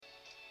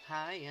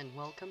Hi, and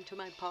welcome to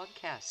my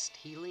podcast,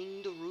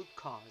 Healing the Root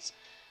Cause,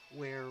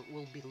 where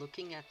we'll be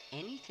looking at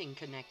anything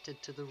connected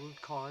to the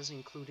root cause,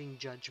 including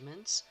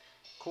judgments,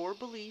 core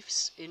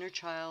beliefs, inner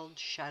child,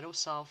 shadow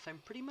self,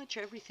 and pretty much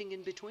everything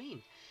in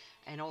between.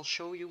 And I'll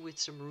show you with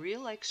some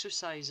real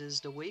exercises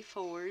the way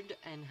forward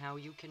and how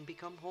you can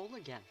become whole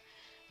again.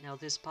 Now,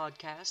 this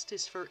podcast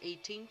is for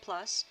 18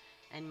 plus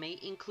and may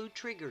include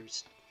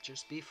triggers.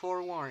 Just be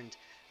forewarned.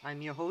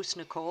 I'm your host,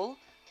 Nicole.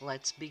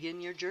 Let's begin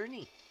your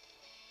journey.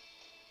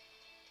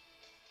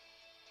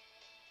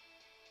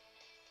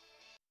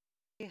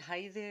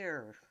 Hi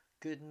there.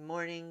 Good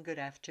morning, good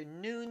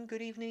afternoon,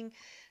 good evening,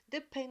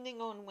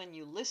 depending on when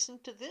you listen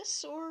to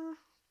this or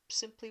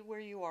simply where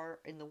you are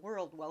in the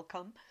world.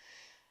 Welcome.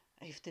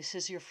 If this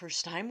is your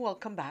first time,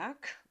 welcome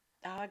back.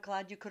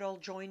 Glad you could all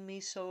join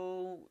me.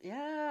 So,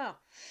 yeah,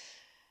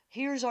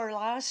 here's our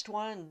last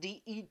one,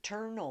 the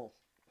eternal.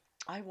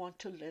 I want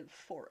to live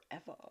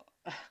forever.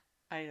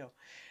 I know.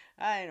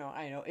 I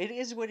know. It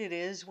is what it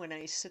is when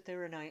I sit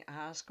there and I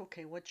ask,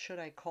 okay, what should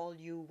I call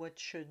you?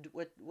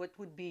 What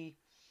would be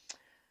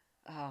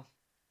uh,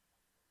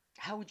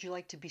 how would you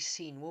like to be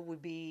seen? What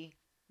would be,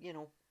 you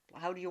know,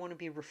 how do you want to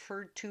be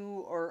referred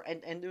to? Or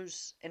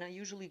and I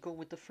usually go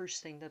with the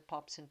first thing that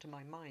pops into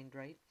my mind,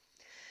 right?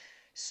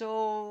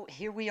 So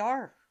here we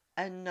are,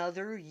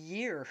 another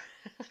year.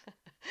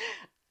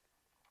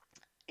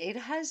 It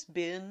has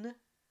been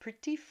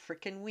pretty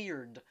freaking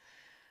weird.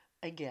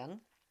 Again,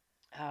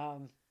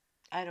 um,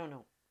 I don't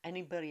know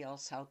anybody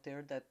else out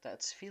there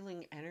that's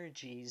feeling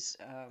energies.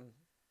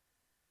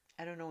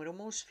 I don't know. It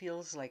almost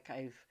feels like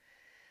I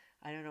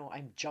don't know,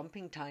 I'm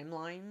jumping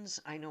timelines.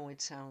 I know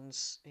it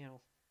sounds,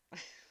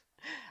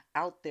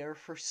 out there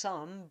for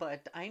some,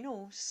 but I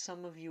know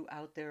some of you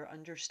out there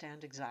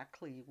understand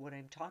exactly what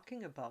I'm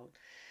talking about.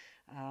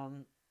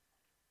 Um,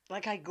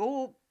 like I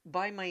go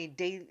by my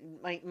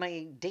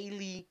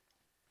daily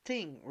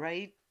thing,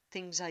 right?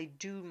 Things I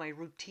do, my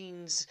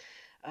routines.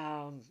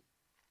 Um,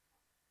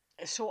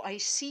 so I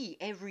see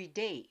every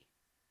day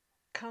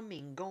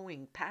coming,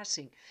 going,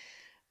 passing.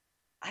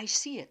 I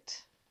see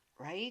it,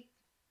 right?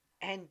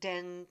 And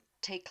then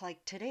take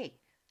like today,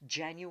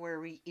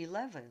 January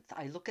 11th.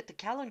 I look at the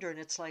calendar and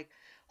it's like,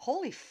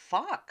 holy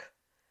fuck,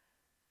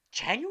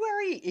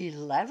 January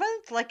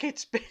 11th? Like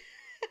it's been.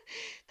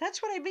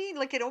 That's what I mean.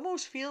 Like it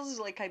almost feels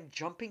like I'm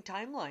jumping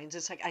timelines.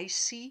 It's like I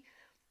see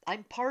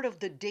I'm part of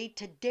the day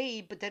to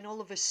day, but then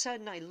all of a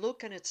sudden I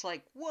look and it's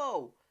like,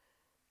 whoa,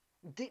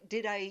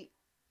 did I,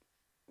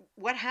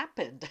 what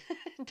happened?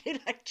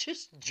 Did I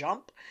just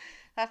jump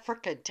that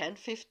frickin' 10,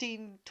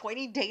 15,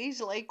 20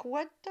 days? Like,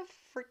 what the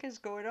frick is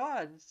going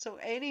on? So,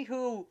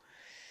 anywho,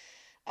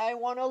 I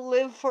want to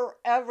live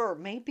forever.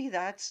 Maybe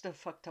that's the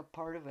fucked up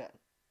part of it.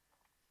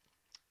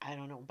 I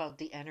don't know about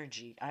the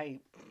energy. I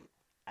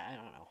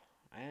don't know.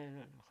 I don't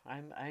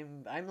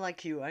know. I'm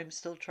like you. I'm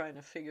still trying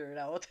to figure it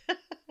out.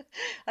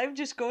 I'm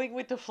just going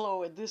with the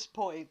flow at this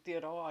point,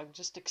 I'm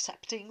just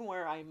accepting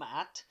where I'm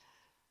at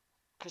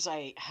because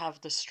I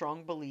have the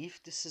strong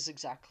belief this is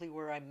exactly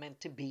where I'm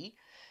meant to be.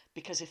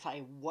 Because if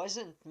I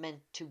wasn't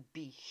meant to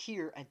be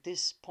here at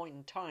this point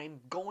in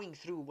time, going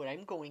through what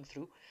I'm going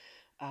through,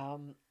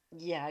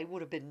 yeah, I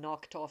would have been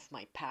knocked off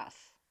my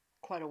path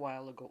quite a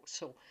while ago.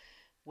 So,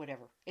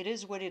 whatever. It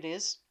is what it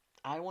is.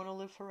 I want to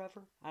live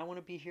forever. I want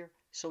to be here.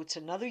 So, it's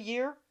another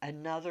year,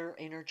 another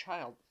inner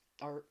child,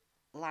 our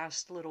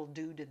last little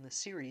dude in the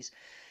series.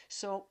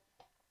 So,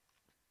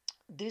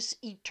 this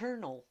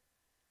eternal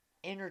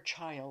inner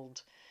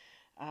child,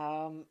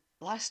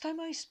 last time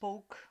I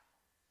spoke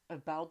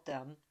about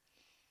them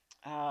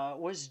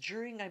was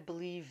during, I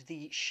believe,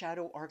 the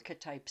Shadow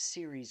Archetype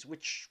series,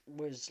 which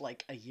was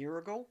like a year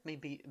ago,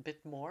 maybe a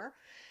bit more.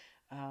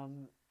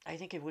 Um, I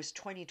think it was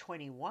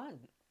 2021.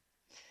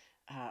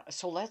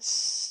 So let's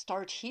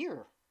start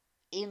here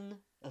in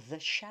the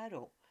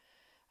shadow.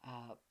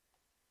 Uh,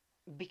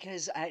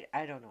 because I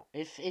don't know.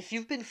 If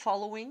you've been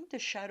following the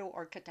Shadow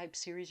Archetype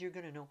series, you're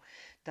going to know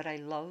that I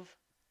love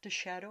the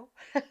shadow.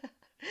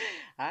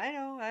 I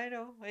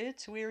know.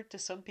 It's weird to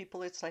some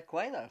people. It's like,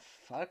 why the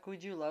fuck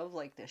would you love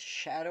like the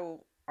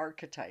shadow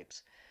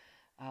archetypes?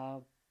 Uh,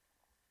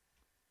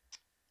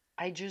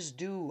 I just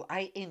do.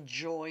 I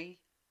enjoy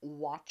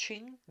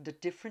watching the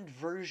different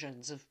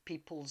versions of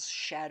people's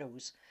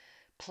shadows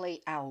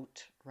play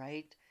out,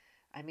 right?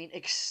 I mean,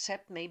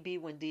 except maybe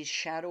when these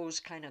shadows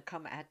kind of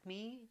come at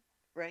me,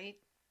 right?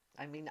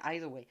 I mean,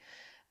 either way,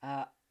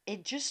 uh,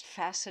 it just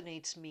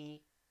fascinates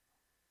me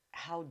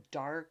how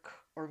dark,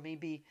 or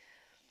maybe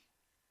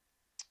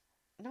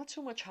not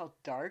so much how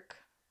dark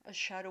a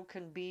shadow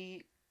can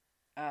be.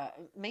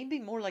 Maybe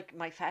more like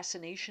my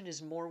fascination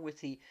is more with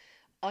the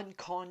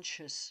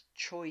unconscious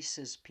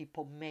choices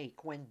people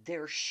make when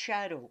their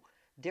shadow,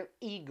 their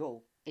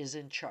ego is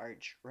in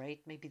charge, right?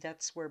 Maybe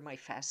that's where my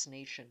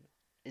fascination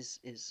is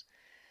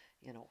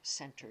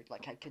centered.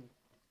 Like I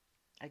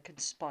could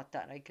spot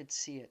that. I could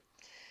see it.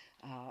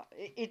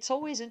 It's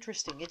always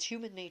interesting. It's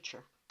human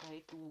nature,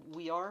 right?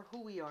 We are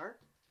who we are,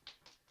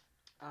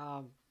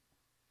 um,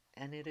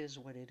 and it is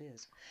what it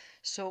is.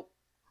 So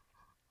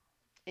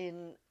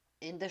in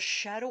in the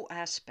shadow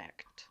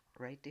aspect,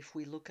 right? If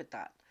we look at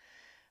that,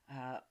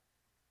 uh,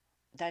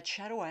 that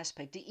shadow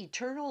aspect, the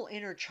eternal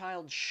inner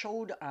child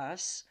showed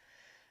us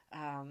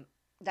um,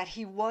 that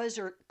he was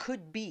or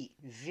could be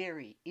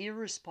very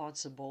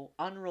irresponsible,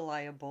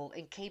 unreliable,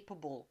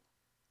 incapable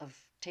of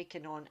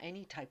taking on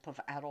any type of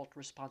adult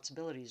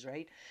responsibilities,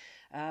 right?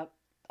 Uh,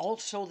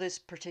 Also, this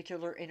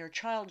particular inner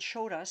child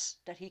showed us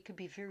that he could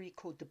be very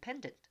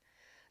codependent.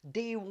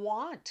 They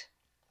want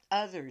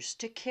others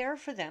to care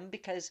for them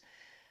because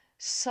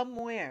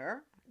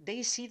somewhere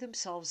they see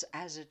themselves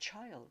as a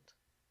child,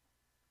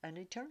 an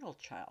eternal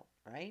child,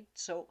 right?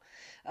 So,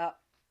 uh,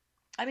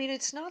 I mean,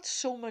 it's not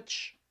so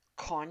much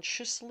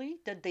consciously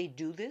that they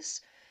do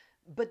this,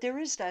 but there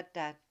is that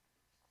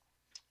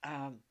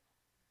um,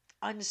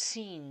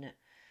 unseen,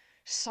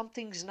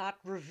 something's not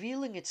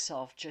revealing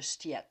itself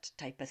just yet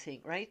type of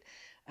thing, right?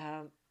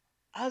 Um,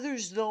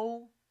 Others,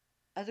 though,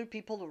 other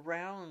people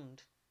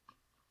around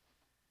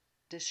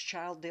this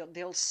child,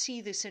 they'll see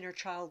this inner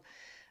child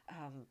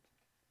um,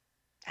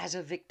 as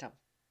a victim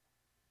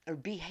or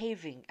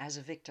behaving as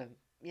a victim.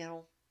 You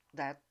know,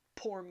 that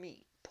poor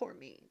me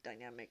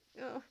dynamic.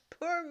 Oh,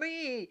 poor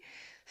me.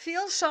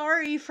 Feel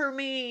sorry for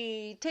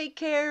me. Take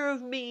care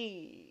of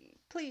me.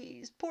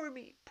 Please, poor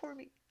me,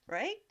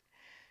 right?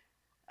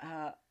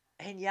 Uh,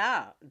 and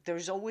yeah,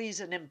 there's always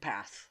an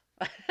empath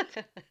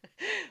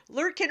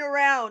lurking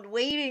around,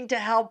 waiting to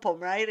help them,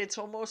 right? It's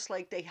almost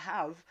like they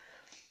have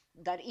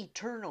that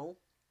eternal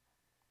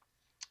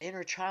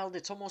inner child.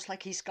 It's almost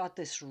like he's got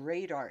this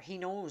radar. He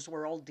knows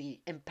where all the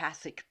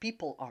empathic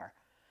people are.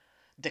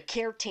 The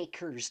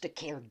caretakers, the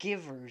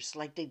caregivers,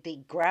 like they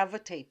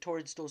gravitate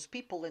towards those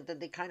people and then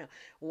they kind of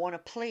want to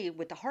play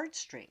with the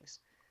heartstrings.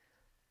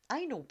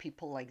 I know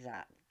people like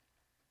that.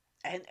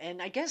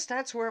 And I guess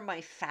that's where my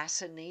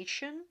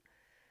fascination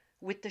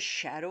with the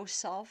shadow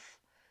self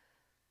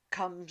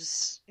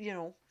comes,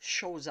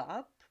 shows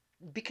up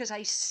because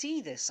I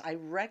see this, I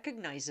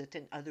recognize it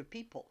in other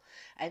people.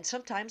 And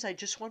sometimes I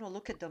just want to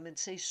look at them and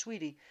say,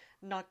 sweetie,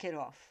 knock it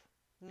off.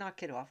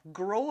 Knock it off.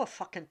 Grow a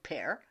fucking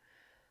pair,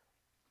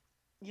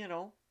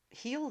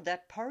 heal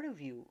that part of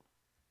you,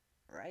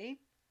 right?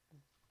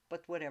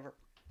 But whatever.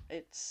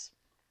 It's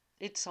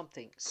it's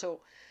something.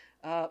 So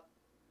uh,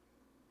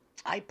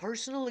 I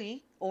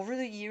personally, over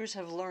the years,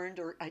 have learned,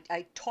 or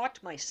I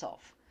taught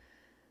myself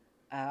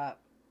uh,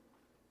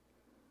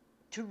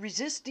 to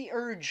resist the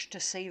urge to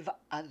save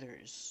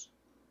others,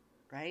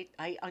 right?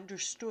 I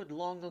understood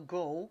long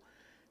ago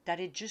that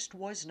it just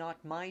was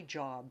not my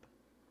job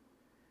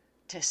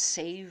to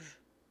save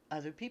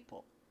other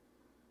people.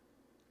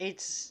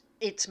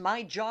 It's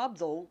my job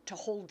though to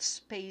hold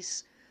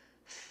space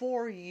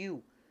for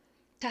you,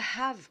 to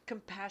have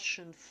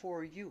compassion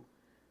for you.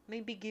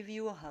 Maybe give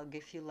you a hug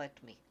if you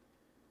let me,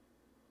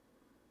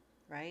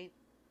 right?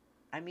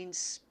 I mean,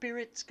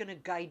 spirit's gonna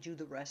guide you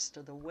the rest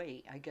of the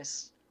way. I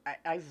guess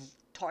I've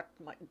taught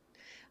my,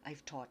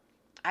 I've taught,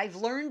 I've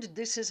learned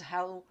this is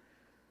how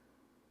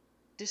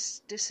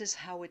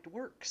it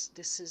works.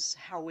 This is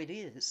how it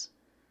is,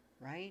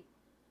 right?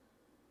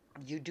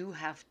 You do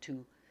have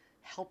to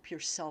help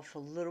yourself a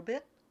little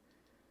bit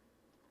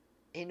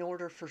in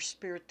order for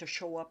spirit to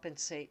show up and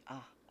say,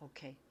 ah,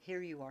 okay,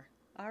 here you are.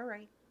 All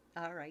right,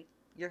 all right.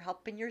 You're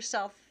helping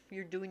yourself.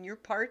 You're doing your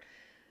part.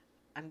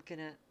 I'm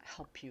gonna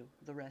help you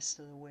the rest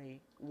of the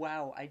way.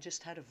 Wow, I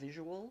just had a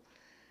visual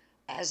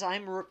as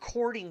I'm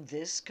recording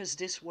this because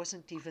this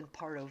wasn't even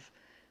part of,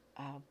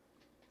 uh,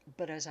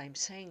 but as I'm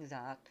saying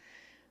that,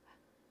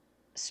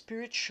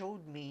 spirit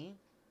showed me,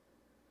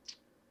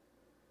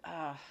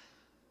 uh,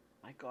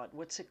 my God,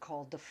 what's it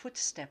called? The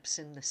footsteps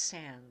in the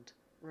sand.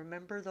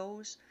 Remember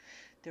those?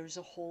 There's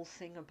a whole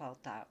thing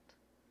about that,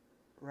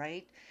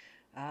 right?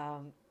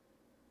 Um,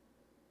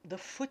 the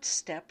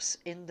footsteps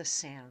in the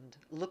sand.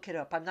 Look it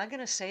up. I'm not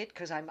gonna say it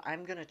because I'm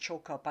gonna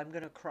choke up. I'm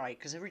gonna cry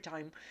because every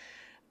time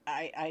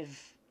I,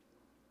 I've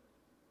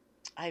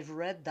I've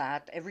read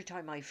that, every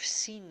time I've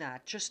seen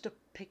that, just a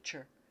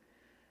picture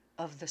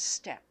of the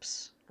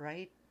steps,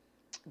 right?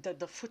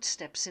 The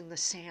footsteps in the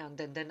sand,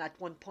 and then at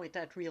one point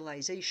that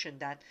realization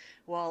that,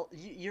 well,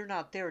 you're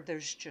not there.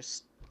 There's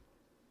just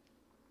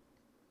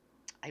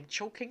I'm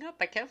choking up.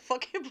 I can't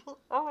fucking.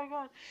 Oh my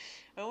god.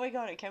 Oh my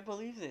god. I can't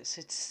believe this.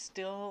 It's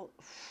still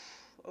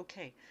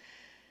okay.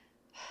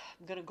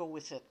 I'm gonna go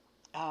with it.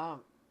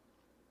 Um,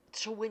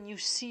 so when you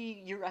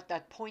see you're at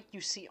that point,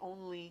 you see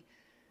only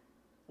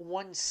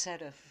one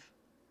set of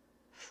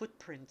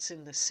footprints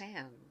in the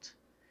sand.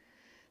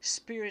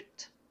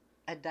 Spirit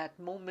at that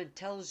moment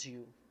tells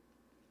you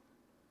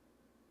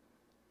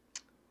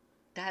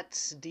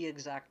that's the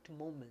exact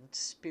moment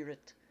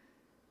Spirit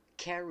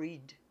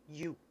carried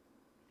you.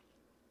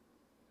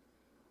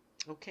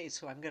 Okay,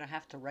 so I'm gonna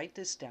have to write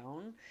this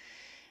down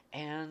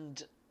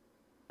and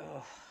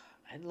uh,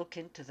 and look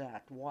into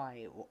that.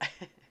 Why?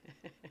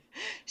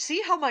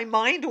 See how my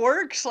mind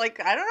works? Like,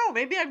 I don't know,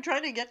 maybe I'm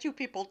trying to get you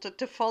people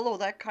to follow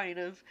that kind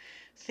of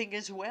thing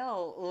as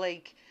well.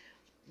 Like,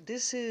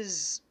 this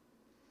is,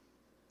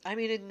 I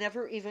mean, it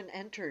never even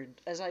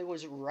entered as I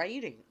was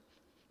writing.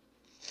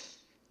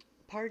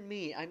 pardon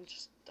me. I'm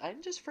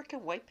just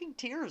freaking wiping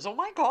tears. Oh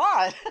my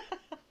God.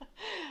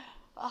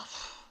 Oh,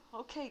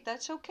 okay,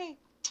 that's okay.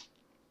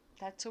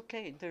 That's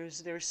okay.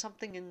 There's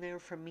something in there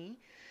for me.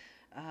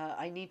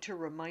 I need to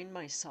remind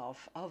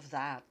myself of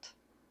that.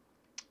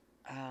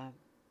 Uh,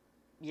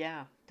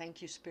 yeah,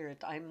 thank you,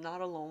 Spirit. I'm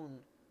not alone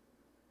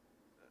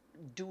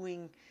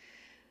doing,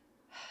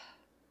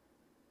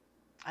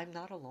 I'm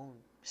not alone.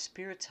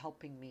 Spirit's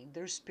helping me.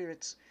 There's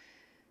spirits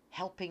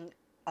helping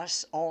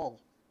us all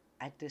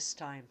at this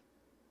time,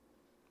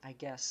 I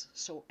guess.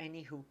 So,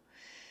 anywho,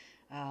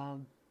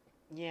 um,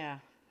 yeah,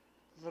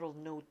 little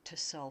note to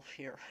self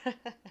here,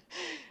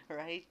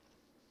 right?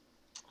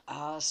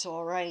 So,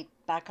 all right,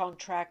 back on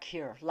track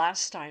here.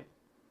 Last time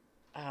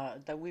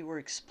that we were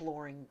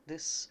exploring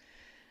this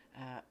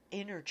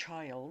inner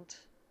child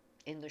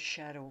in the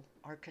Shadow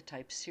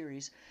Archetype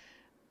series,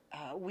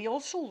 we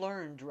also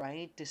learned,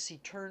 right, this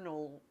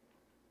eternal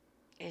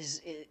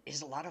is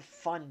a lot of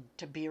fun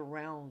to be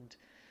around,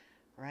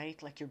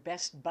 right? Like your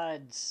best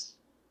buds,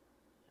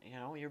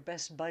 your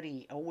best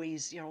buddy,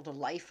 always, the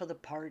life of the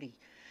party,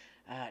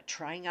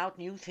 trying out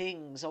new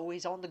things,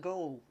 always on the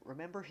go.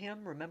 Remember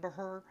him? Remember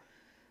her?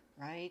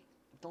 Right?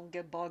 Don't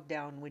get bogged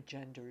down with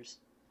genders.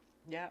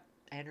 Yeah,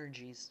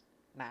 energies,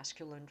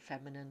 masculine,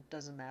 feminine,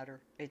 doesn't matter.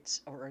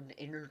 It's or an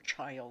inner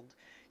child.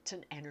 It's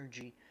an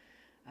energy.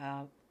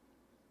 Uh,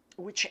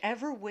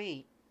 whichever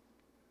way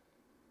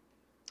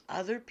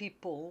other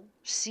people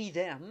see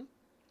them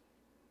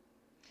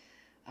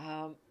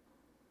um,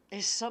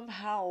 is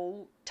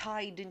somehow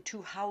tied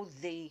into how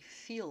they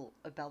feel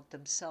about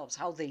themselves,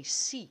 how they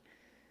see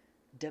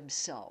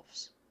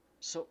themselves.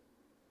 So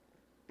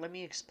let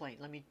me explain.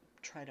 Let me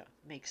try to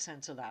make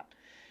sense of that.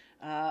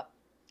 Uh,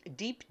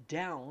 Deep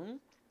down,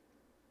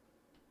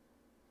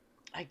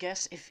 I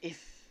guess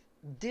if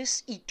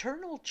this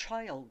eternal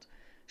child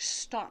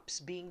stops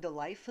being the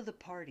life of the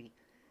party,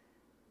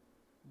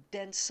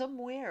 then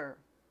somewhere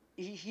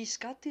he's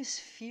got this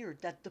fear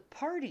that the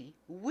party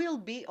will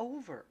be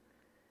over.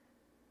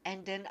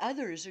 And then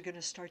others are going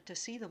to start to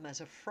see them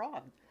as a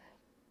fraud,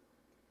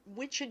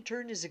 which in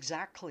turn is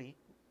exactly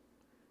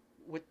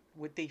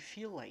what they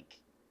feel like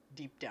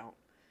deep down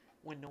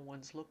when no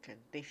one's looking.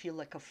 They feel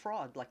like a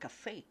fraud, like a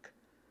fake,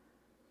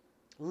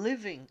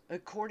 living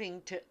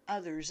according to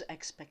others'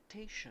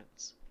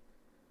 expectations,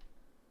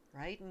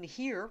 right? And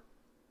here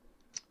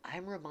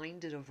I'm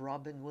reminded of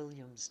Robin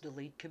Williams, the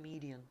late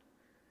comedian.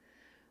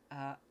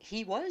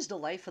 He was the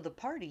life of the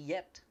party,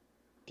 yet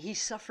he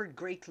suffered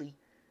greatly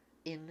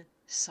in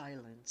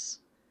silence.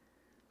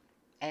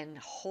 And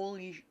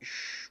holy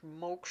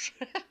smokes,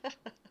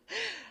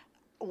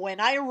 when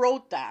I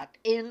wrote that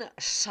in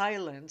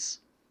silence,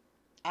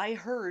 I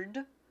heard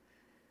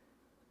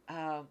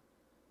uh,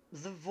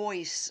 the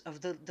voice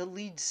of the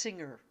lead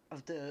singer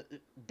of the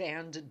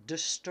band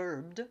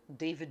Disturbed,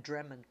 David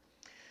Dreman.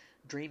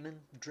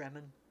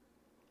 Dreman.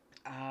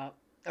 Uh,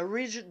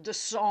 the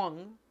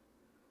song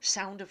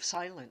Sound of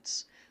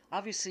Silence.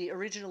 Obviously,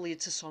 originally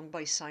it's a song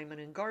by Simon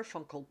and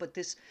Garfunkel, but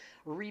this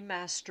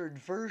remastered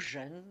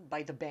version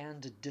by the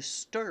band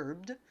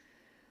Disturbed,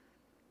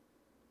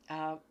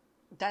 uh,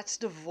 that's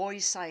the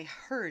voice I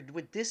heard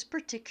with this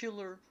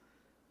particular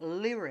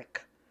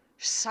lyric.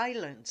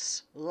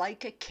 Silence,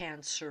 like a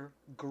cancer,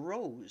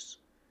 grows.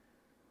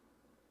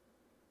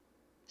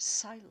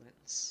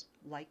 Silence,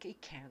 like a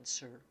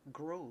cancer,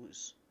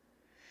 grows.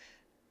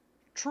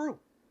 True.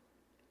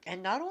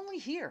 And not only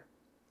here,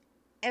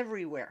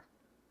 everywhere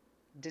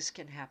this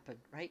can happen,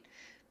 right?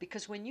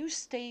 Because when you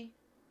stay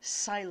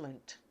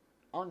silent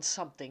on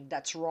something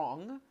that's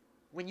wrong,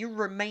 when you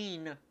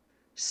remain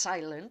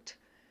silent,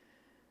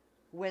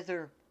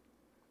 whether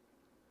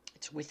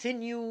it's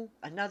within you,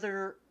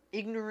 another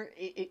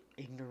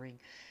ignoring,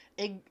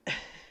 ig-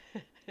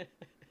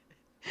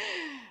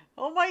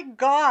 oh my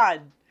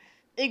God,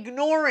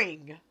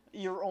 ignoring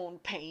your own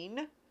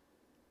pain,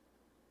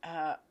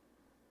 uh,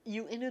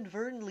 you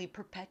inadvertently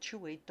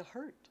perpetuate the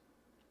hurt.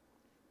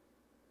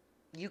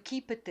 You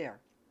keep it there.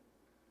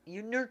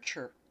 You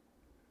nurture,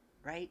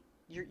 right?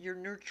 You're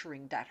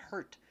nurturing that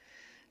hurt,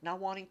 not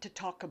wanting to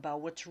talk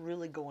about what's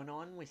really going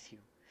on with you.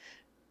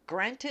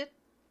 Granted,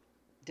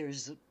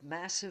 there's a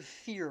massive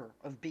fear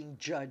of being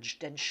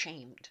judged and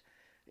shamed.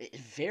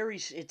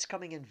 It's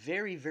coming in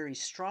very, very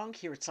strong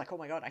here. It's like, oh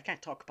my God, I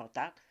can't talk about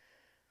that.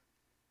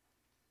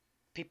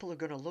 People are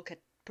going to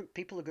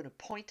people are going to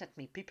point at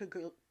me.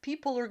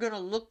 People are going to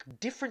look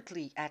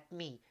differently at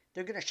me.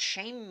 They're going to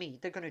shame me.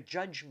 They're going to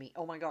judge me.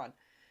 Oh my God,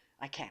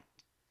 I can't.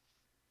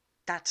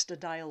 That's the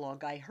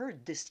dialogue I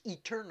heard. This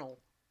eternal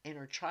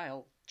inner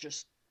child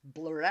just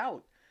blurt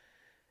out.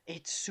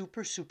 It's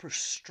super, super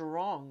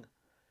strong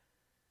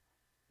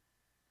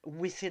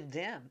within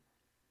them,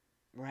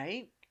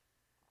 right?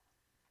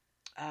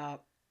 Uh,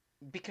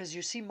 because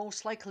you see,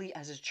 most likely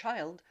as a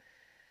child,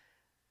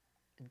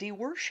 they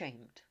were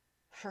shamed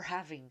for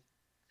having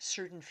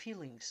certain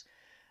feelings.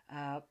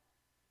 Uh,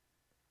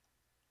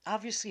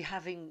 Obviously,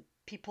 having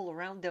people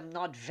around them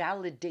not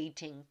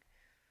validating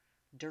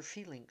their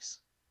feelings,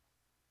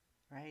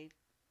 right?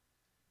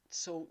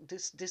 So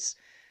this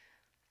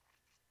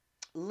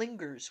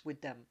lingers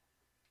with them,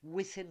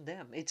 within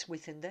them. It's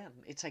within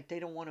them. It's like they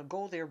don't want to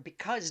go there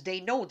because they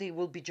know they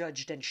will be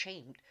judged and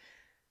shamed.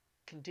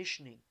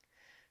 Conditioning.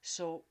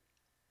 So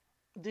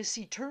this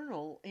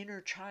eternal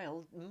inner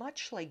child,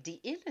 much like the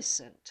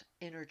innocent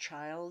inner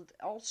child,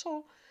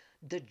 also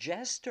the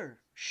jester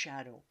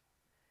shadow,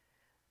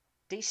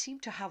 they seem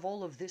to have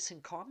all of this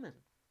in common.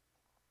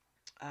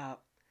 Uh,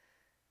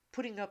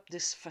 Putting up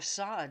this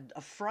facade,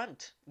 a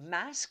front,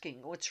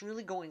 masking what's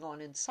really going on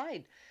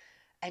inside.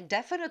 And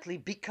definitely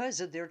because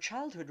of their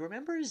childhood.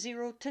 Remember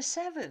 0 to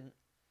 7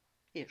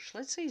 ish.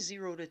 Let's say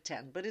 0 to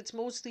 10, but it's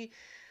mostly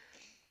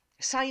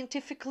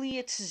scientifically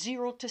it's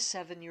 0 to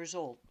 7 years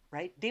old,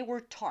 right? They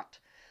were taught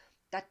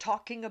that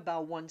talking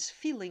about one's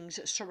feelings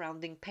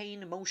surrounding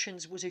pain,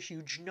 emotions was a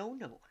huge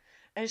no-no,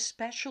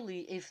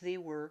 especially if they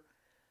were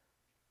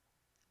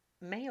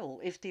male,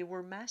 if they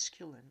were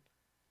masculine,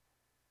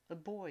 a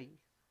boy,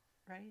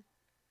 right?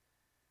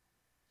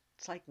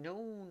 It's like,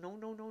 no, no,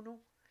 no, no, no.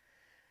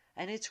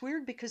 And it's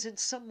weird because in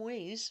some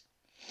ways,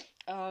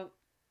 uh,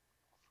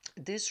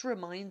 this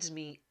reminds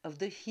me of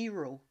the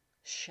hero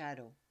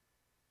shadow.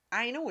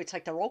 I know it's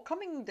like they're all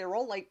coming, they're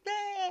all like,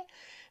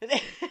 eh.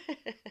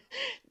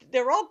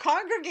 They're all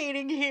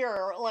congregating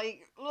here.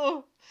 Like,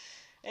 ugh.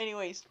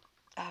 Anyways,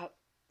 uh,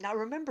 now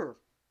remember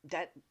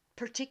that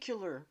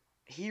particular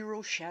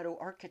hero shadow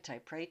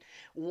archetype, right?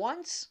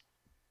 Once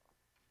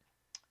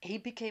he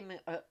became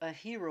a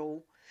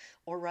hero,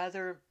 or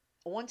rather,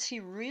 once he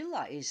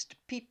realized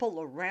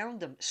people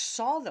around him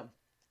saw them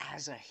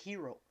as a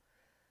hero,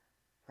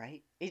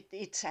 right?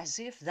 It's as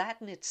if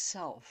that in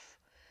itself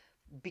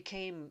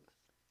became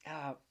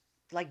uh,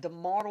 like the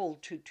model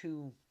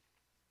to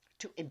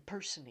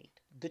impersonate,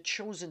 the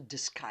chosen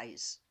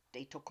disguise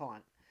they took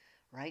on,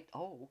 right?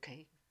 Oh,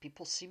 okay,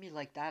 people see me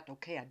like that.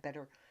 Okay, I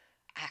better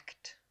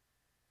act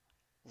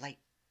like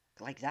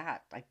like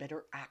that. I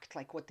better act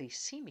like what they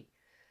see me,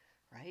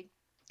 right?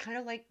 Kind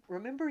of like,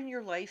 remember in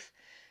your life,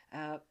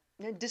 uh,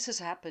 and this has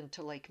happened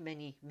to like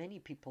many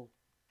people,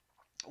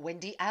 when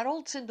the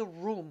adults in the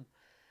room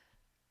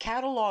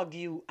catalog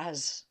you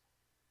as,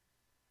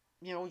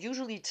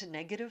 usually it's a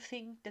negative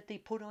thing that they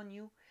put on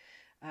you,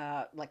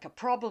 like a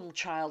problem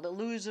child, a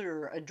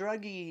loser, a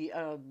druggie,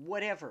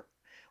 whatever.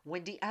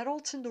 When the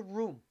adults in the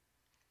room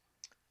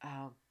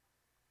uh,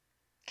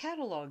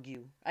 catalog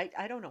you,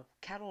 I don't know,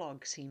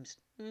 catalog seems,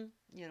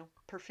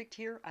 perfect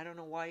here. I don't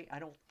know why I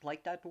don't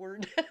like that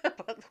word,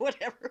 but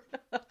whatever.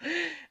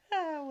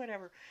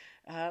 Whatever.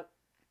 Uh,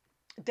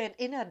 then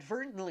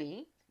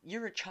inadvertently,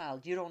 you're a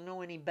child, you don't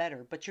know any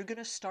better, but you're going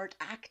to start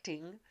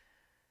acting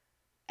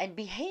and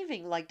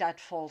behaving like that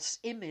false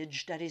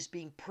image that is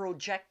being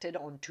projected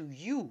onto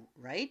you,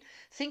 right?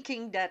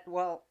 Thinking that,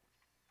 well,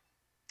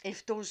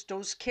 if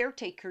those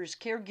caretakers,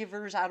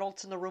 caregivers,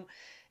 adults in the room,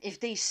 if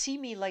they see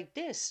me like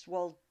this,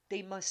 well,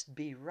 they must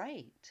be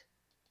right.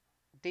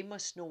 They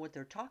must know what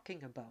they're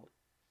talking about,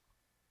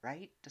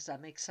 right? Does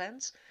that make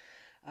sense?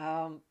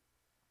 Um,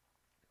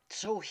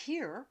 so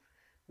here,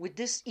 with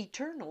this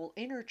eternal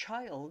inner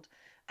child,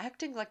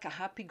 acting like a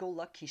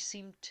happy-go-lucky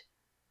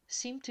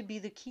seemed to be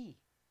the key.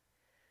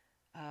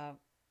 Uh,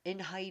 in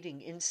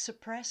hiding, in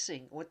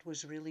suppressing what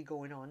was really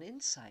going on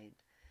inside.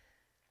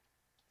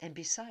 And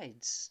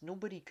besides,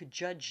 nobody could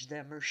judge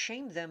them or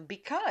shame them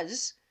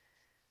because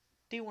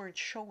they weren't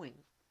showing.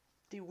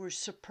 They were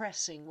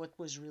suppressing what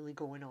was really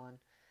going on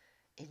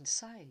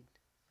inside,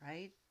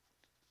 right?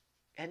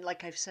 And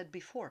like I've said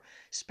before,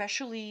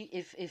 especially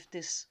if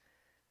this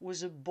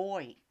was a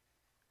boy,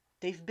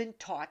 they've been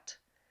taught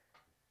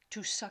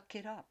to suck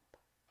it up.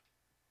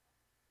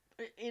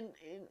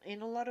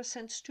 In a lot of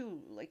sense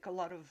too, like a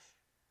lot of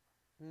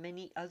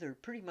many other,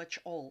 pretty much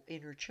all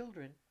inner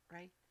children,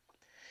 right?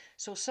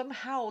 So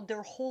somehow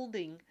they're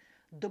holding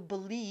the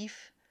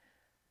belief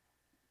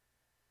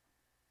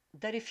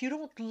that if you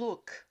don't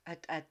look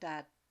at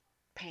that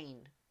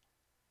pain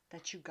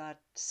that you got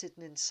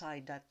sitting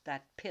inside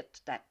that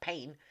pit, that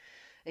pain,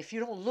 if you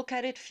don't look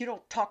at it, if you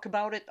don't talk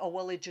about it, oh,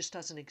 well, it just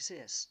doesn't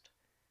exist.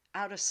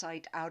 Out of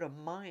sight, out of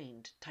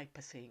mind type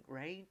of thing,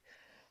 right?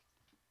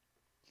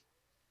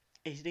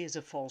 It is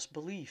a false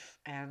belief.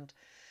 And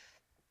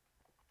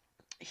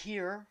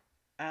here,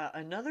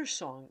 another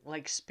song,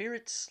 like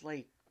Spirits,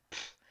 like,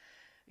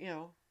 you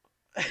know,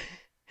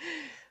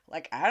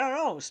 like, I don't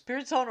know,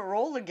 Spirit's on a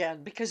roll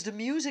again because the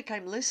music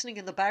I'm listening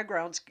in the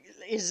background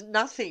is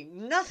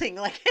nothing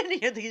like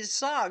any of these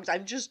songs.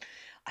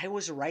 I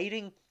was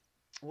writing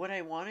what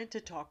I wanted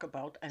to talk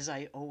about as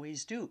I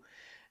always do.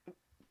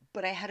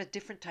 But I had a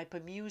different type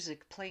of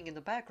music playing in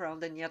the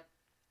background, and yet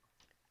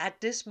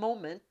at this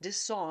moment, this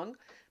song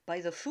by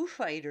the Foo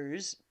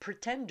Fighters,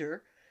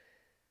 Pretender,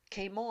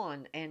 came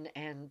on,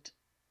 and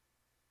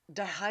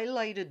the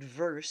highlighted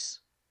verse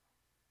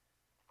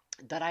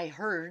that I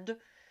heard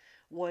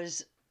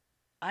was,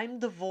 I'm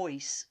the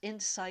voice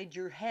inside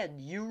your head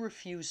you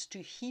refuse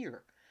to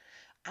hear.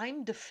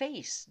 I'm the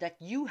face that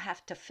you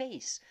have to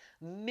face,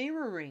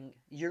 mirroring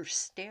your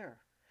stare.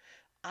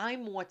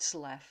 I'm what's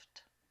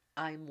left.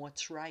 I'm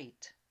what's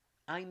right.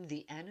 I'm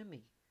the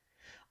enemy.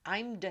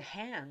 I'm the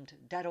hand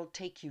that'll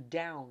take you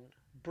down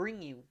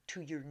bring you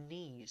to your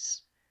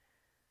knees.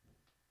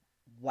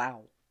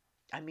 Wow.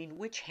 I mean,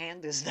 which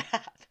hand is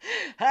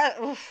that?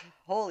 Oof,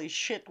 holy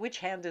shit, which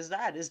hand is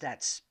that? Is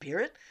that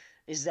spirit?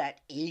 Is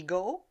that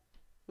ego?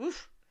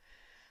 Oof.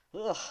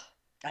 Ugh.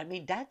 I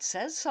mean, that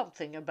says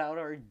something about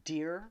our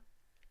dear,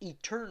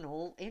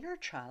 eternal inner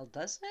child,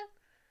 doesn't it?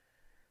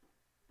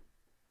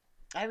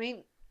 I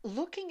mean,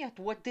 looking at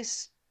what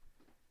this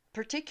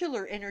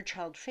particular inner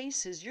child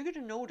faces, you're going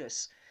to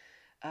notice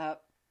uh,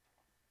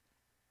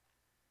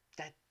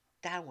 that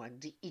that one,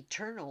 the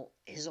eternal,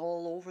 is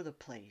all over the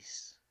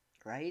place,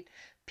 right?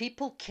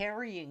 People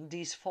carrying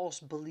these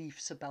false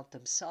beliefs about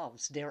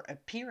themselves, their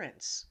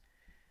appearance,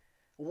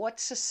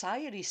 what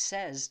society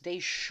says they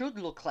should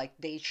look like,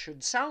 they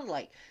should sound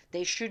like,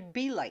 they should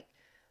be like.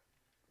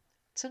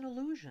 It's an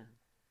illusion.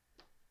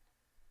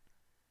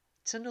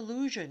 It's an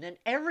illusion. And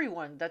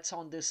everyone that's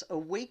on this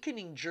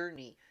awakening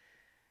journey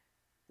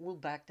will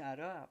back that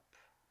up,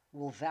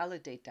 will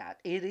validate that.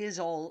 It is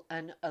all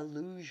an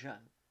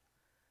illusion,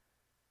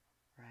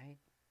 right?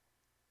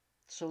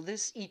 So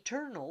this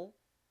eternal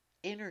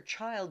inner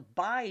child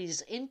buys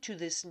into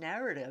this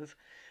narrative,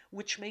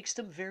 which makes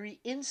them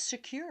very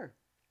insecure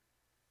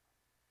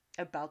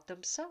about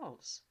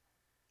themselves,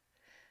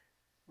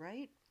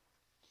 right?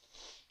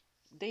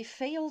 They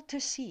fail to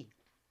see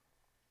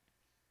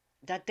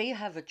that they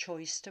have a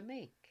choice to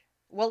make.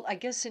 Well, I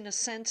guess in a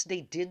sense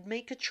they did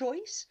make a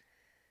choice.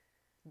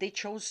 They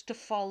chose to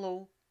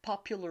follow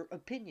popular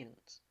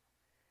opinions,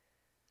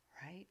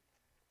 right?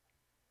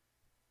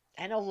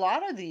 And a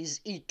lot of these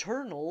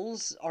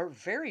eternals are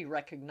very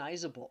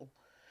recognizable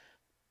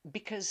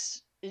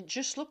because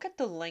just look at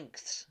the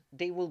lengths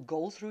they will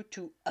go through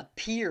to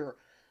appear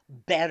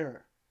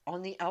better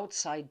on the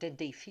outside than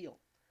they feel.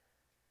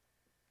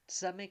 Does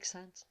that make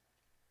sense?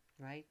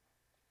 Right?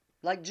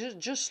 Like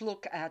just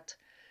look at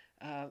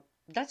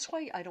that's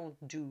why I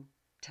don't do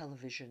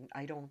television.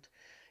 I don't.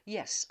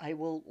 Yes, I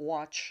will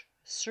watch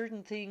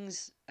certain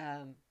things.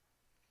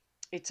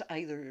 It's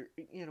either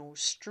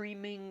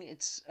streaming.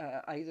 It's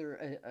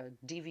either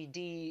a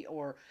DVD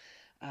or.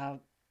 Uh,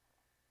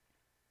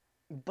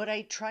 but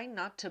I try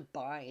not to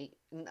buy,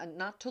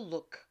 not to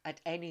look at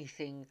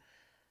anything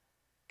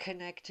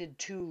connected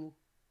to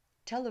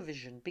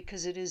television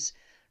because it is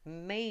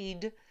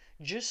made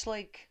just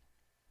like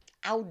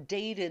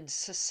outdated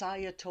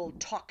societal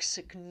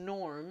toxic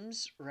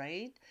norms,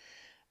 right?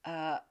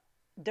 Uh,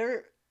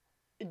 they're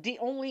the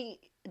only,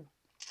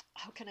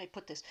 how can I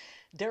put this?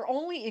 Their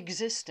only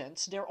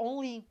existence, their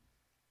only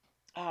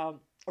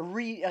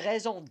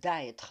raison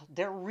d'être,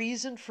 their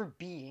reason for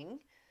being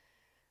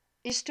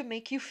is to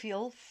make you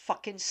feel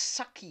fucking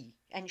sucky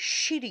and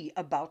shitty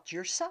about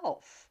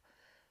yourself,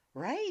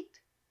 right?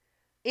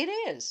 It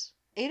is.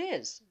 It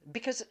is.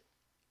 Because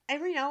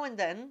every now and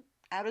then,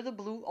 out of the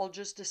blue, I'll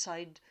just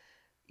decide,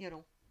 you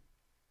know,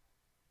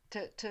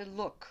 to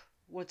look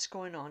what's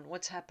going on,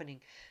 what's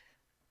happening.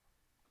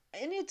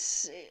 And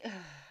it's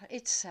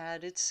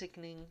sad, it's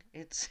sickening,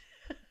 it's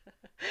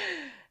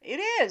it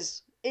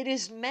is. It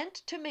is meant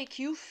to make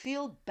you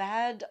feel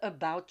bad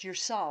about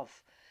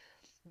yourself.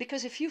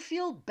 Because if you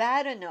feel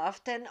bad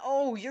enough, then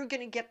oh, you're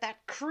going to get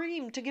that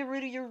cream to get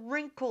rid of your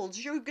wrinkles.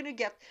 You're going to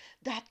get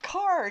that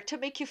car to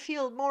make you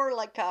feel more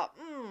like a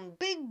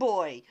big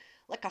boy,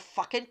 like a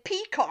fucking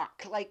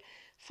peacock. Like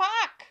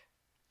fuck.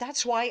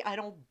 That's why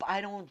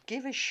I don't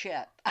give a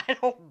shit. I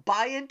don't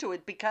buy into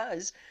it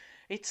because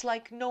it's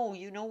like no,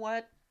 you know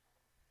what?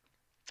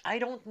 I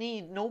don't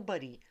need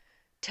nobody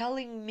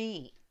telling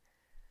me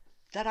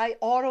that I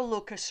ought to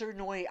look a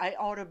certain way, I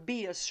ought to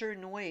be a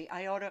certain way,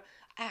 I ought to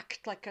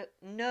act like a.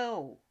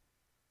 No,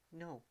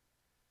 no,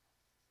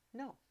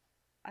 no.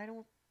 I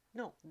don't.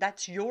 No.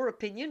 That's your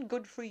opinion.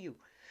 Good for you.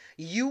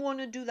 You want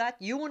to do that?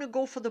 You want to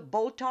go for the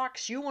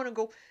Botox? You want to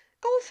go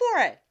for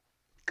it.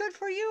 Good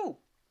for you.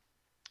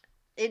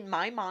 In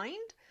my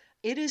mind,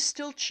 it is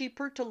still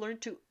cheaper to learn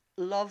to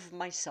love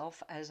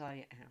myself as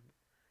I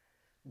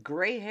am.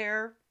 Gray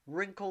hair,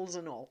 wrinkles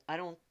and all. I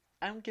don't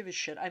give a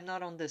shit. I'm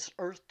not on this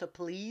earth to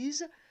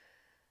please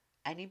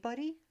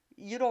anybody.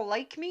 You don't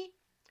like me?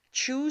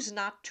 Choose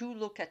not to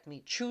look at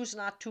me. Choose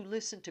not to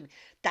listen to me.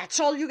 That's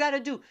all you gotta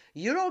do.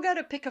 You don't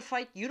gotta pick a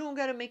fight. You don't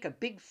gotta make a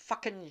big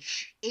fucking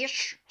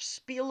ish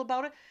spiel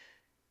about it.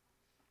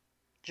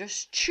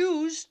 Just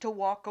choose to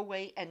walk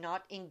away and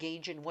not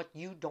engage in what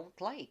you don't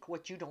like,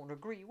 what you don't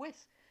agree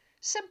with.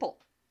 Simple.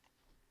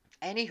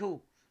 Anywho,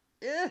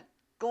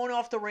 going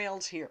off the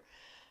rails here.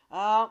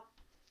 Uh,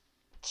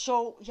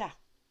 so yeah,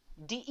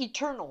 the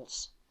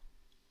Eternals.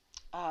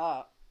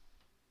 Uh,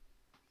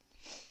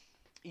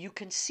 you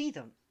can see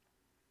them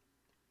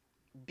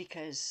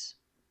because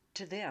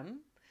to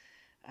them,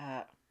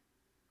 uh,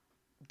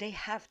 they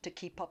have to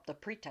keep up the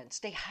pretense.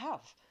 They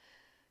have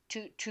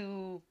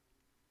to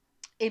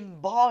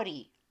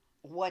embody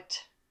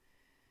what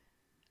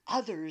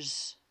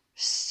others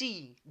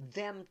see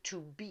them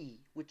to be,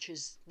 which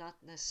is not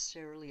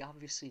necessarily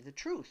obviously the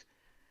truth,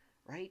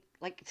 right?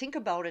 Like think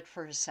about it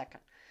for a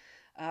second.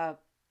 Uh,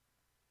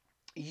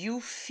 you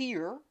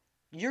fear.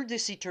 You're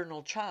this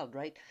eternal child,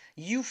 right?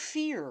 You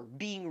fear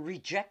being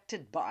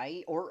rejected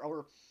by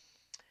or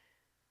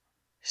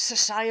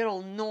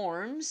societal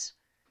norms.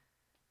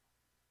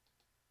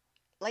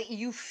 Like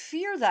you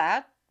fear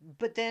that,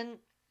 but then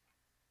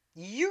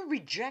you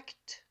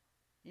reject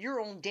your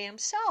own damn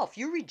self.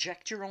 You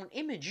reject your own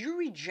image. You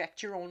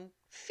reject your own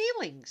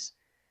feelings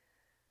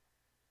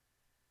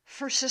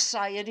for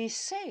society's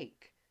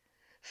sake,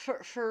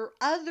 for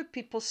other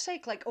people's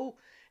sake. Like, oh,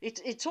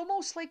 it's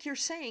almost like you're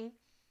saying,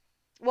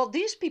 well,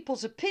 these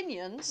people's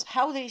opinions,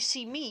 how they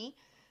see me,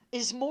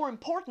 is more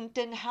important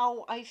than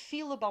how I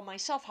feel about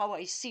myself, how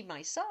I see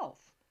myself.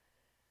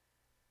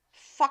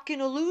 Fucking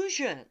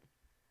illusion.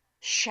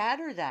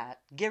 Shatter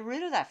that. Get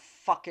rid of that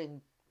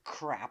fucking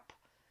crap.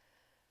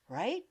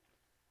 Right?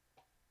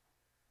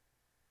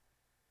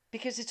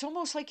 Because it's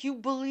almost like you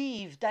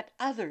believe that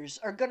others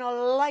are gonna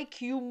like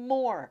you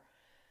more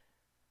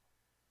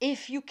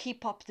if you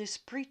keep up this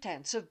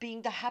pretense of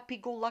being the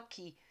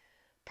happy-go-lucky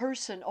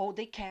person. Oh,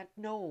 they can't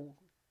know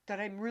that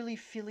I'm really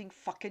feeling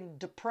fucking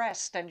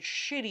depressed and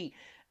shitty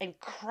and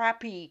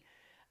crappy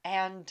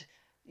and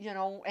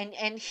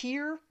and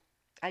here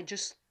I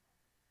just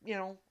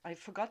I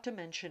forgot to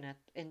mention it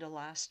in the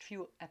last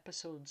few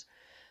episodes.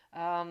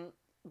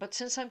 But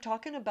since I'm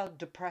talking about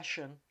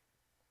depression,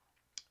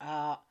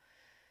 uh,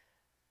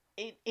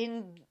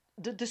 in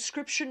the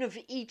description of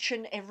each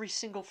and every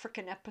single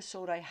freaking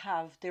episode I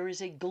have, there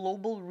is a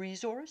global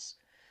resource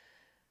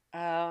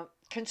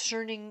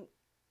concerning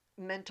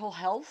mental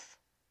health.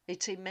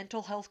 It's a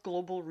mental health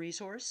global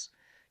resource,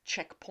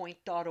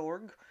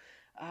 checkpoint.org.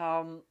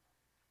 Um,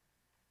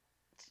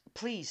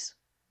 please,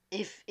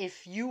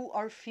 if you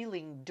are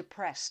feeling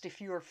depressed, if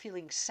you are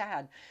feeling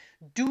sad,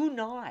 do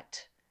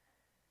not.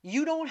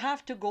 You don't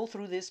have to go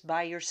through this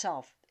by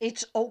yourself.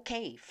 It's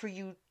okay for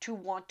you to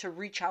want to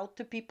reach out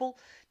to people,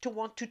 to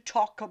want to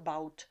talk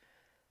about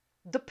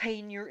the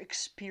pain you're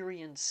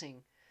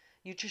experiencing.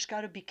 You just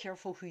got to be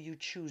careful who you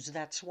choose.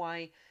 That's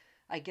why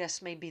I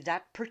guess maybe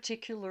that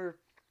particular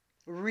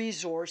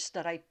resource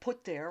that I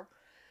put there,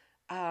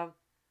 uh,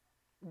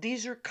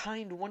 these are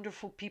kind,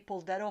 wonderful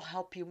people that'll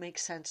help you make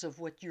sense of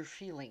what you're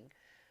feeling,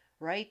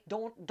 right?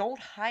 Don't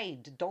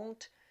hide.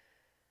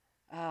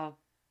 Uh,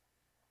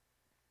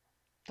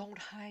 don't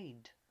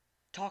hide.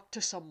 Talk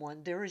to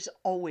someone. There is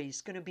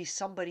always going to be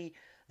somebody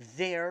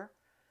there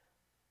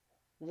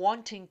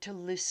wanting to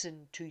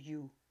listen to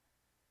you,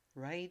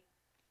 right?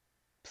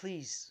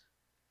 Please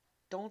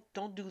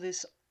don't do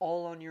this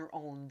all on your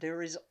own.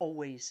 There is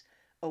always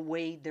a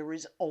way. There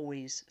is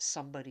always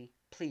somebody.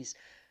 Please.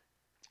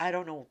 I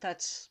don't know.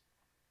 That's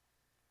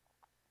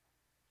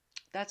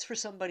for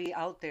somebody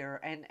out there,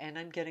 and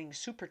I'm getting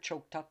super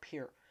choked up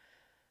here.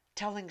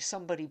 Telling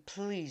somebody,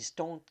 please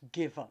don't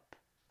give up.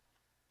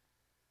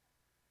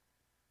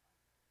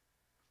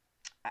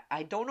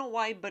 I don't know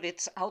why, but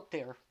it's out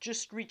there.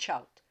 Just reach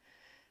out.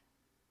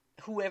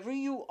 Whoever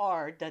you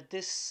are, that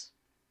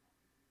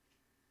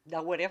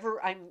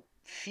whatever I'm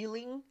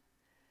feeling,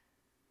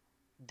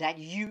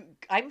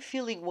 I'm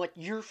feeling what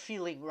you're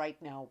feeling right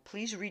now.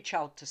 Please reach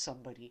out to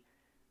somebody.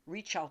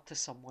 Reach out to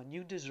someone.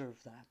 You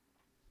deserve that.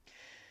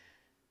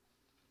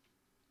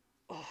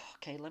 Oh,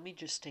 okay, let me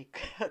just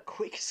take a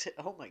quick sip.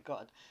 Oh my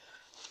God.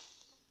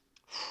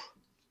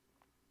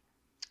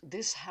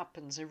 This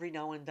happens every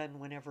now and then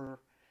whenever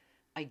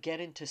I get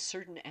into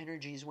certain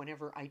energies,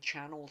 whenever I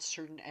channel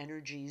certain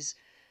energies.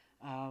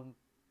 Um,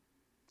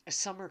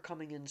 some are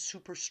coming in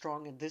super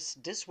strong, and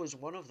this was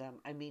one of them.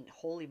 I mean,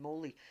 holy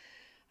moly.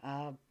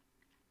 Uh,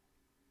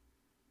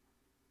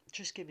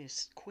 just give me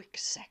a quick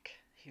sec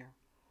here.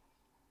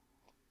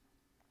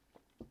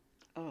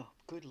 Oh,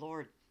 good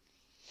Lord.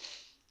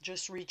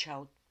 Just reach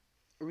out.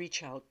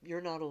 Reach out.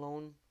 You're not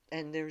alone,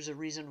 and there's a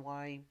reason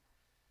why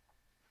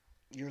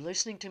you're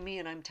listening to me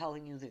and I'm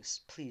telling you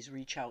this. Please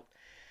reach out.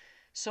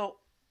 So,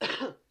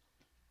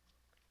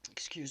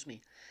 excuse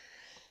me.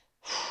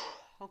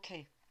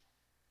 Okay.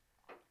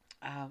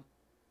 Um,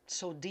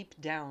 so deep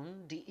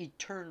down, the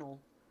eternal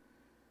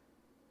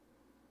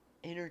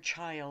inner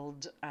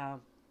child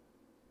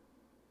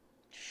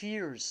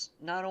fears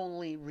not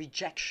only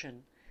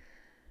rejection,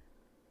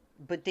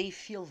 but they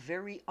feel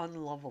very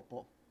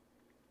unlovable.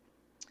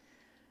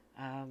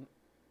 Um,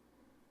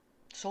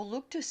 so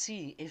look to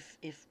see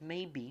if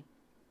maybe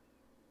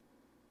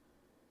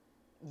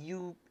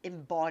you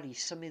embody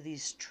some of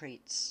these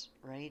traits,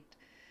 right?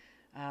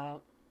 Uh,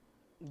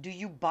 do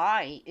you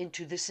buy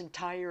into this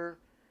entire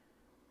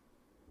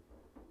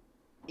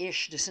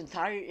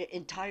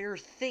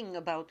thing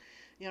about,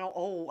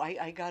 oh,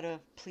 I gotta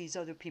please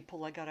other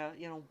people, I gotta,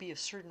 be a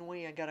certain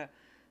way, I gotta.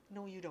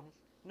 No, you don't.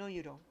 No,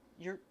 you don't.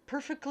 You're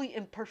perfectly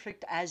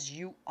imperfect as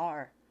you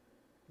are.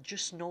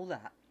 Just know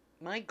that.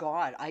 My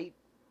God,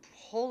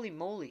 holy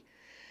moly.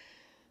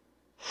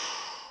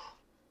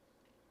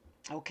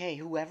 Okay,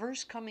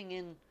 whoever's coming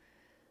in,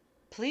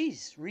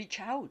 please reach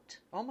out.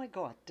 Oh my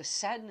God, the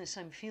sadness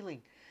I'm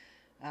feeling.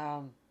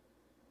 Um,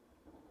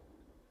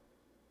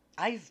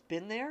 I've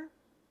been there,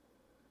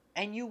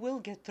 and you will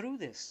get through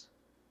this.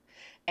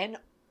 And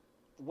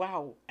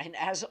wow, and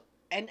as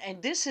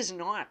And this is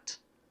not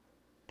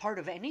part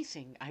of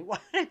anything I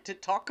wanted to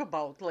talk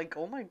about. Like,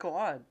 oh my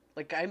God.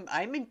 Like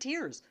I'm in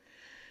tears.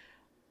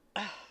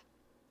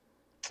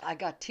 I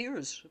got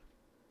tears.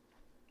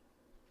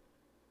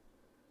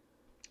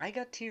 I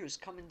got tears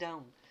coming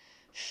down,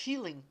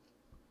 feeling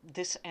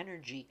this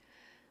energy.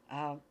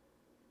 Uh,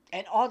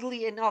 and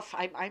oddly enough,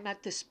 I'm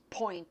at this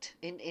point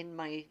in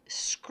my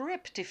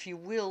script, if you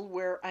will,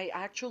 where I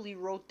actually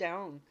wrote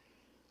down,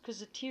 because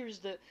the tears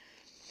that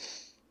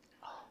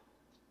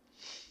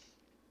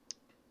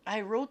I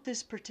wrote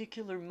this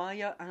particular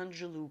Maya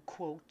Angelou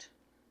quote,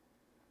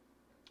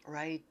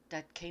 right,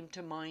 that came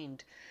to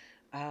mind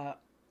uh,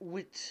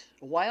 with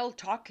while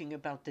talking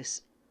about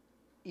this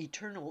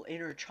eternal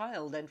inner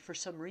child, and for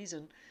some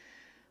reason,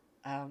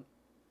 um,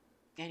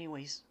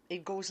 anyways,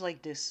 it goes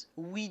like this: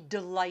 we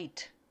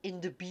delight in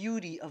the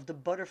beauty of the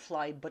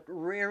butterfly, but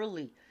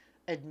rarely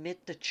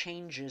admit the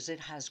changes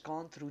it has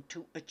gone through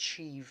to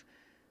achieve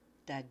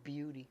that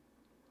beauty,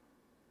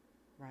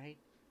 right?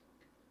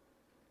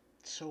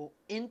 So,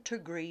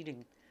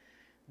 integrating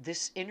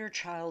this inner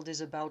child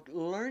is about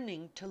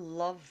learning to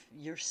love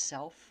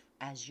yourself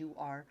as you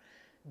are,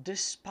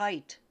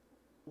 despite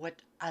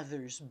what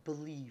others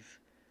believe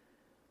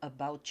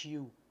about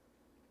you.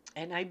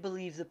 And I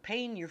believe the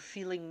pain you're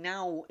feeling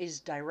now is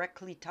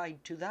directly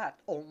tied to that.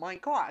 Oh my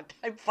God,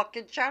 I'm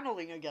fucking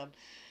channeling again.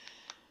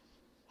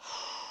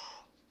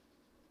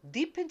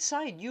 Deep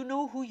inside, you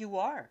know who you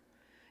are.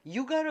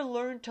 You gotta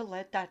learn to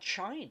let that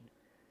shine.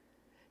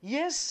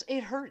 Yes,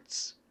 it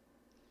hurts.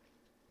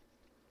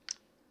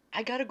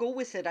 I gotta go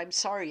with it. I'm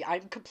sorry.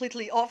 I'm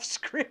completely off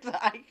script.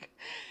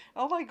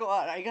 Oh my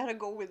God, I gotta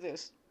go with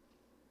this.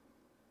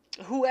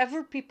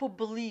 Whoever people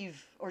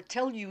believe or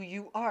tell you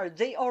you are,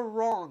 they are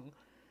wrong.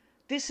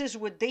 This is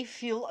what they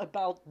feel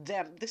about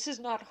them. This is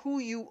not who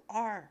you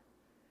are.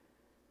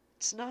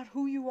 It's not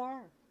who you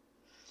are.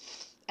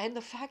 And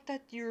the fact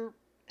that you're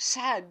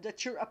sad,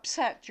 that you're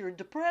upset, you're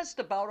depressed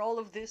about all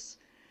of this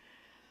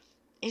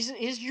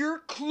is your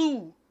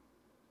clue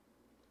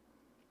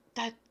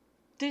that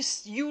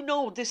this, you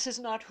know, this is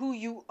not who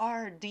you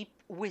are deep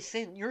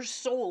within. Your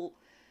soul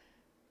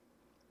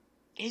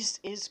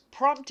is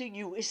prompting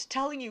you, is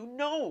telling you,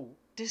 no,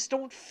 this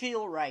don't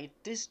feel right.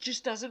 This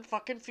just doesn't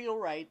fucking feel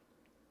right.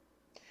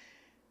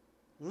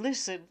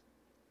 Listen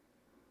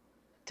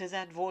to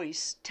that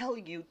voice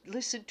telling you,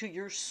 listen to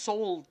your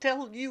soul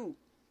telling you.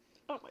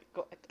 Oh my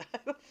God,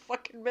 I'm a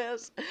fucking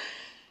mess.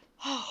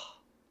 Oh,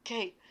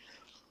 okay.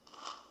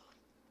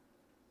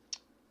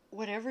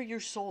 Whatever your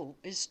soul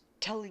is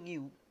telling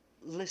you,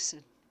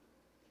 listen.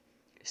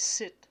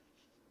 Sit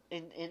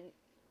in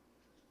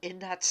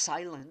that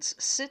silence.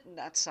 Sit in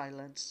that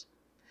silence.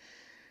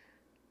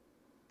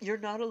 You're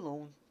not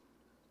alone.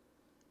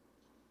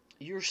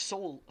 Your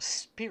soul,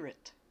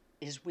 spirit,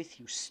 is with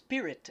you.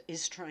 Spirit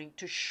is trying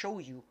to show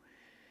you.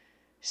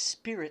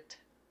 Spirit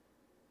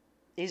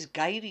is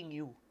guiding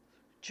you.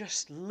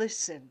 Just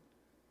listen.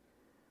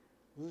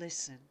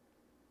 Listen.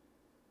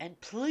 And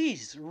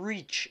please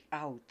reach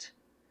out.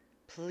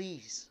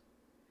 Please.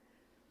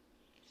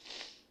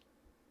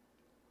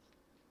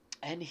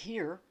 And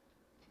here,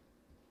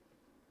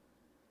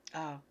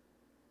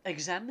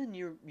 examine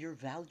your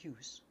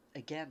values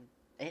again.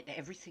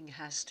 Everything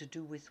has to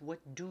do with what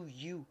do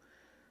you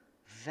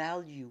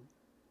value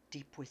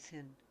deep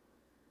within.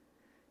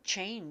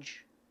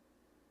 Change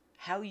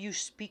how you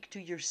speak to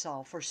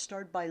yourself, or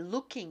start by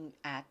looking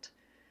at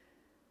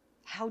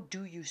how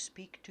do you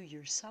speak to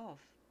yourself.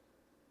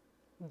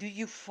 Do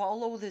you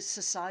follow the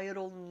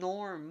societal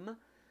norm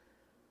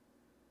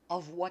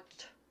of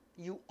what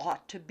you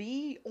ought to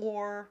be,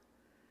 or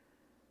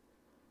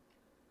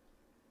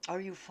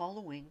are you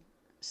following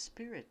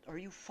spirit? Are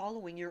you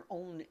following your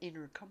own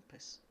inner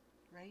compass,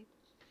 right?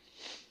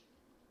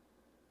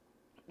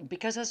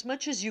 Because as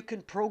much as you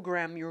can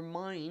program your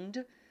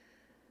mind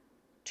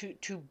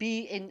to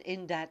be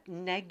in that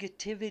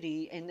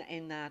negativity,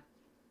 in that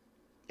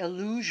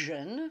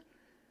illusion,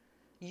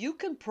 you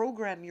can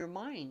program your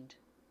mind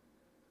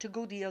to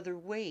go the other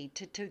way,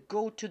 to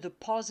go to the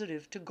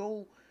positive, to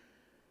go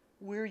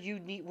where you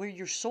need, where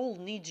your soul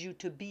needs you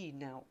to be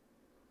now,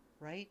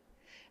 right?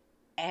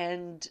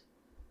 And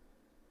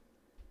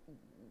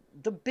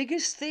the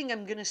biggest thing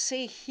I'm gonna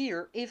say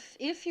here,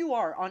 if you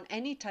are on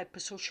any type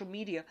of social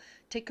media,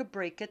 take a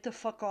break, get the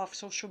fuck off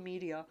social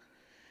media.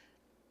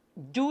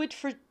 Do it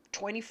for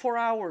 24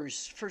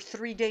 hours, for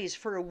 3 days,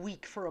 for a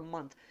week, for a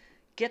month.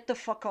 Get the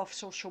fuck off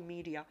social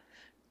media.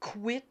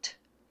 Quit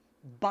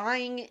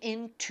buying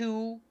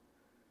into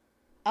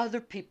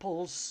other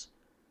people's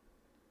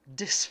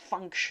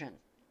dysfunction.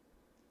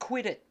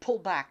 Quit it. Pull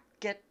back.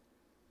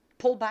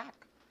 Pull back.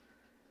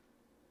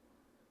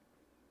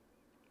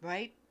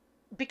 Right?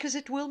 Because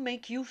it will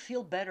make you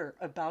feel better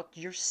about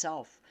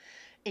yourself.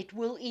 It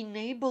will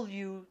enable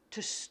you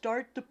to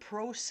start the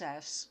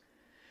process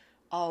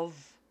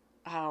of,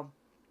 my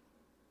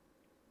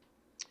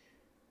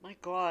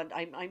God,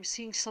 I'm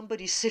seeing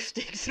somebody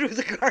sifting through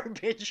the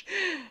garbage.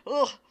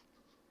 Ugh.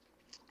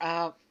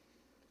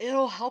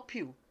 It'll help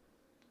you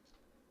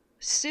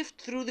sift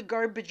through the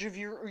garbage of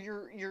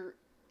your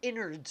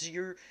innards,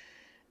 your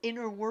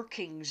inner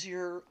workings,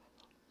 your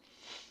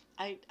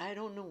I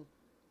don't know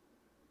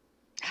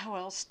how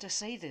else to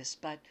say this,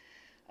 but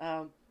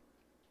um,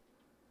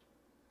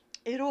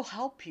 it'll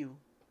help you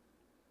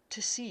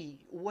to see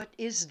what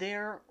is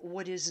there,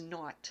 what is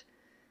not.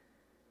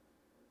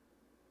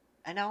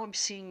 And now I'm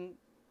seeing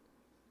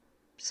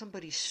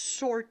somebody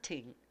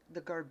sorting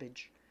the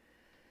garbage.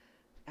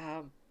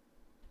 Um,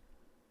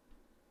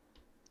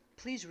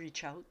 please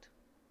reach out.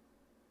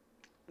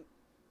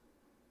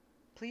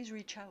 Please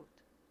reach out.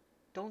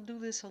 Don't do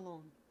this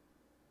alone.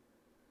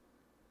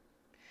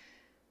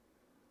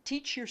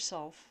 Teach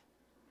yourself,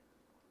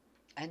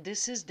 and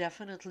this is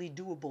definitely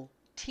doable.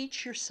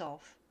 Teach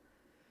yourself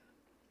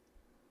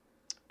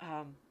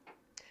um,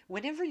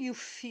 whenever you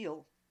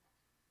feel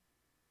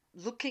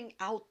looking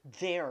out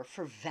there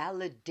for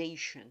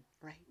validation,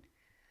 right?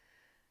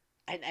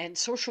 And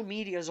social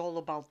media is all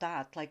about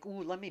that. Like,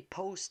 ooh, let me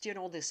post,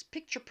 this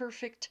picture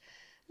perfect.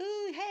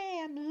 Ooh,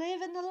 hey, I'm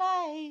living the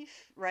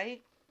life,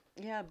 right?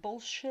 Yeah,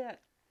 bullshit.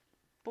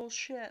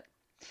 Bullshit.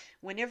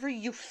 Whenever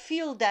you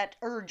feel that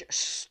urge,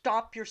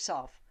 stop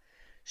yourself.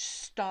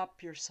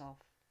 Stop yourself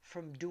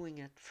from doing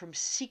it, from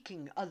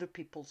seeking other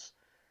people's.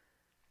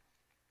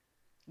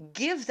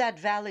 Give that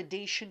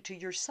validation to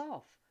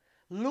yourself.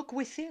 Look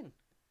within,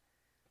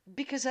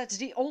 because that's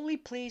the only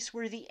place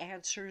where the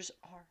answers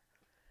are.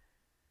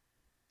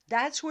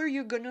 That's where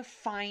you're going to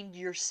find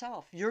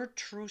yourself, your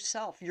true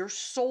self, your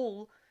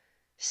soul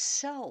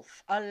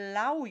self.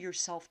 Allow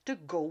yourself to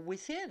go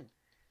within.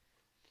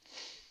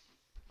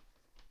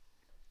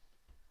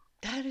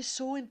 That is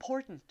so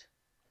important.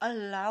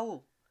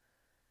 Allow.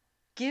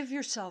 Give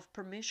yourself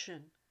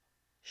permission.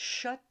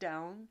 Shut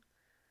down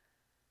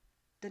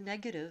the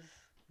negative,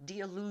 the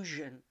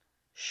illusion.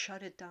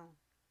 Shut it down.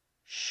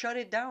 Shut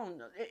it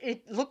down.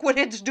 Look what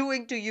it's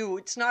doing to you.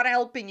 It's not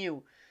helping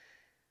you.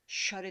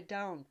 Shut it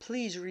down.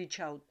 Please reach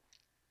out.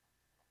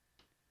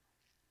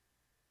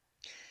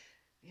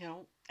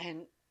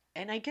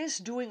 And I guess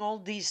doing all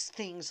these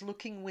things,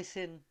 looking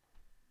within,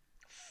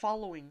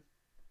 following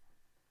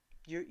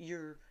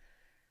your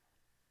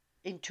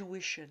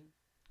intuition,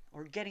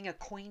 or getting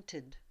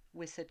acquainted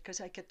with it,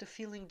 because I get the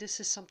feeling this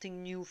is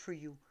something new for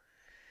you.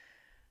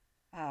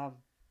 Um,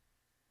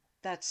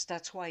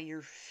 that's why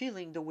you're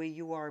feeling the way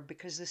you are,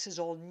 because this is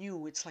all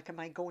new. It's like, am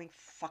I going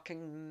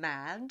fucking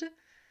mad?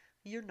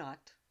 You're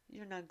not.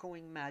 You're not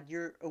going mad.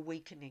 You're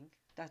awakening.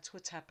 That's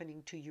what's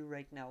happening to you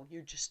right now.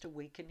 You're just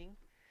awakening.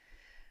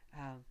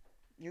 Um,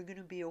 you're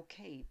gonna be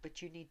okay,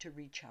 but you need to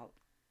reach out,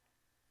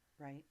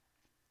 right?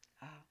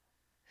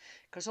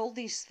 Because all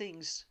these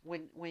things,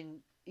 when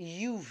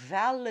you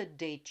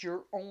validate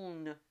your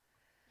own,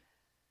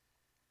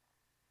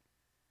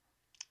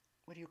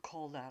 what do you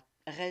call that?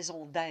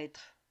 Raison d'être,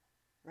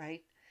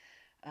 right?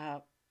 Uh,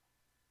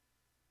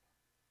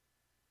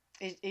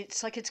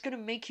 it's like it's going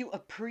to make you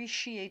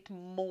appreciate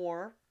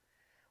more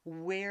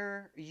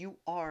where you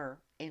are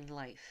in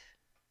life,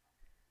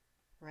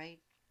 right?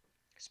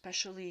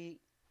 Especially,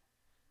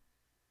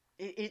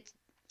 it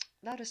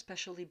not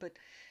especially, but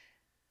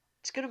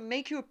it's going to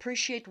make you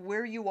appreciate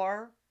where you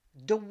are,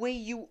 the way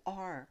you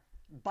are,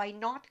 by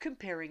not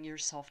comparing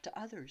yourself to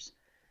others.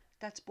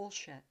 That's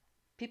bullshit.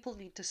 People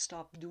need to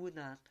stop doing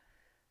that,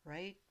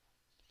 right?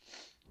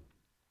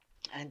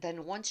 And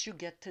then once you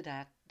get to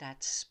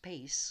that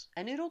space,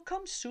 and it'll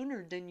come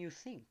sooner than you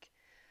think,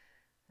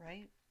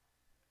 right?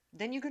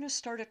 Then you're going to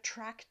start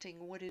attracting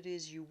what it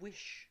is you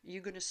wish.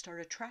 You're going to start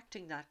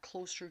attracting that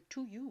closer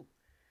to you,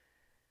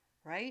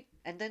 right?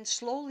 And then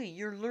slowly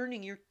you're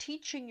learning, you're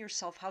teaching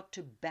yourself how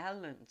to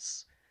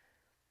balance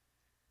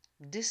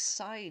this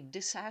side,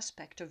 this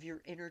aspect of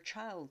your inner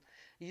child.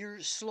 You're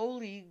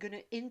slowly going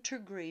to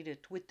integrate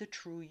it with the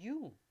true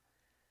you.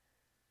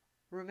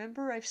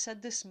 Remember, I've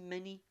said this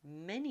many,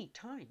 many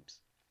times.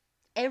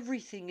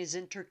 Everything is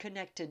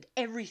interconnected.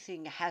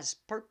 Everything has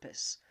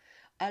purpose.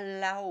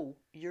 Allow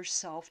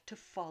yourself to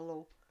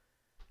follow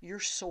your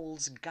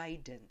soul's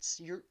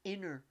guidance, your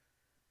inner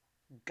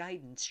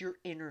guidance, your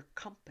inner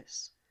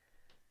compass.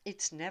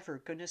 It's never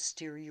going to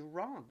steer you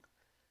wrong.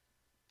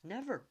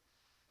 Never.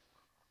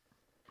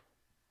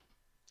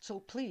 So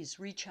please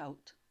reach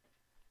out.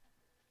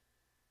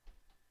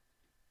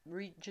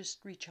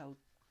 Just reach out.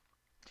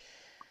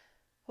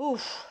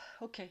 Oh,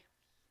 okay.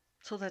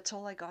 So that's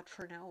all I got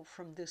for now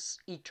from this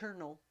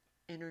eternal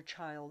inner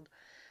child.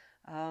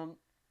 Um,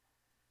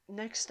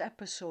 Next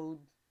episode,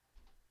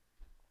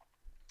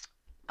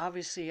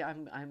 obviously,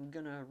 I'm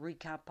gonna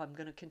recap. I'm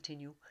gonna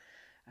continue.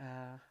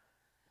 Uh,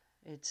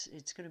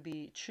 it's gonna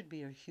be, it should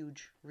be a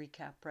huge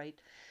recap, right?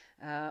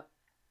 Uh,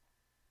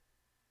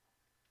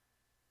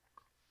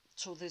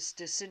 so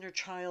this inner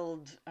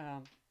child,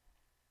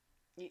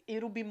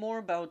 it'll be more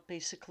about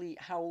basically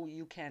how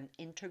you can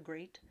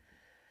integrate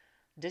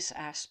this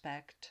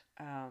aspect,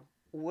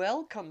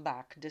 welcome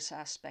back this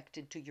aspect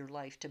into your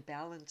life, to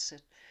balance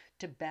it,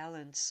 to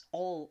balance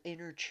all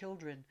inner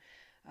children.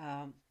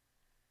 Um,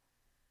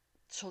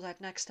 so that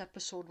next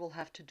episode will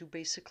have to do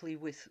basically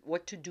with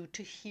what to do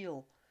to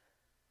heal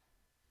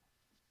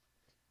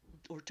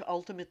or to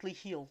ultimately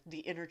heal the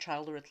inner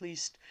child, or at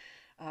least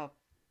uh,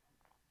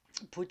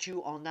 put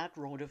you on that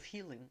road of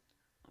healing,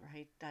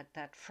 right?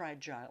 That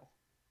fragile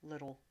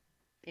little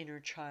inner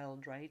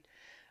child, right?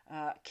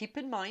 Keep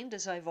in mind,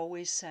 as I've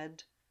always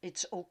said,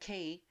 it's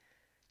okay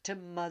to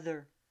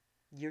mother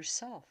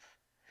yourself.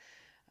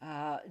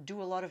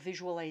 Do a lot of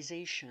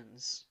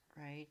visualizations,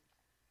 right?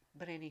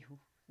 But anywho,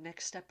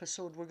 next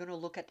episode we're gonna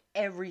look at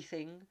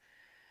everything.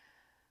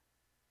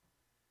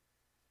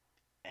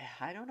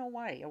 I don't know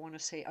why I want to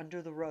say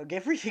under the rug.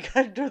 Everything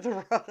under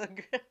the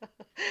rug.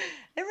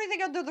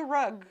 Everything under the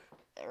rug,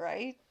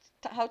 right?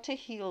 How to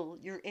heal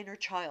your inner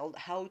child,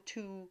 how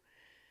to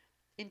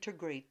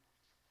integrate,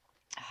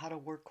 how to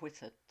work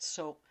with it.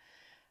 So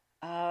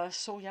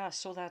yeah,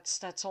 so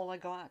that's all I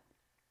got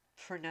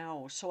for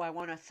now. So I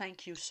want to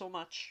thank you so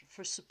much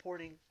for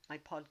supporting my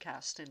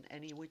podcast in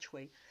any which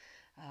way,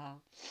 uh,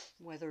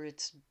 whether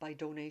it's by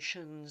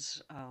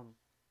donations,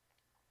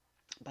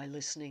 by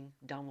listening,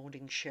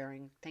 downloading,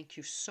 sharing. Thank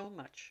you so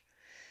much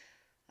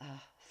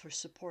for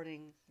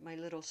supporting my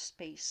little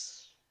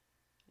space,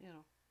 you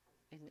know,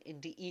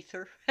 in the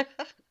ether.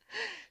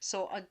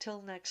 So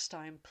until next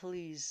time,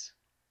 please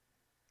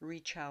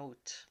reach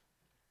out,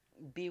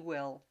 be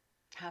well,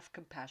 have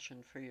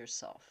compassion for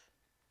yourself.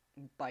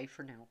 Bye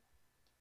for now.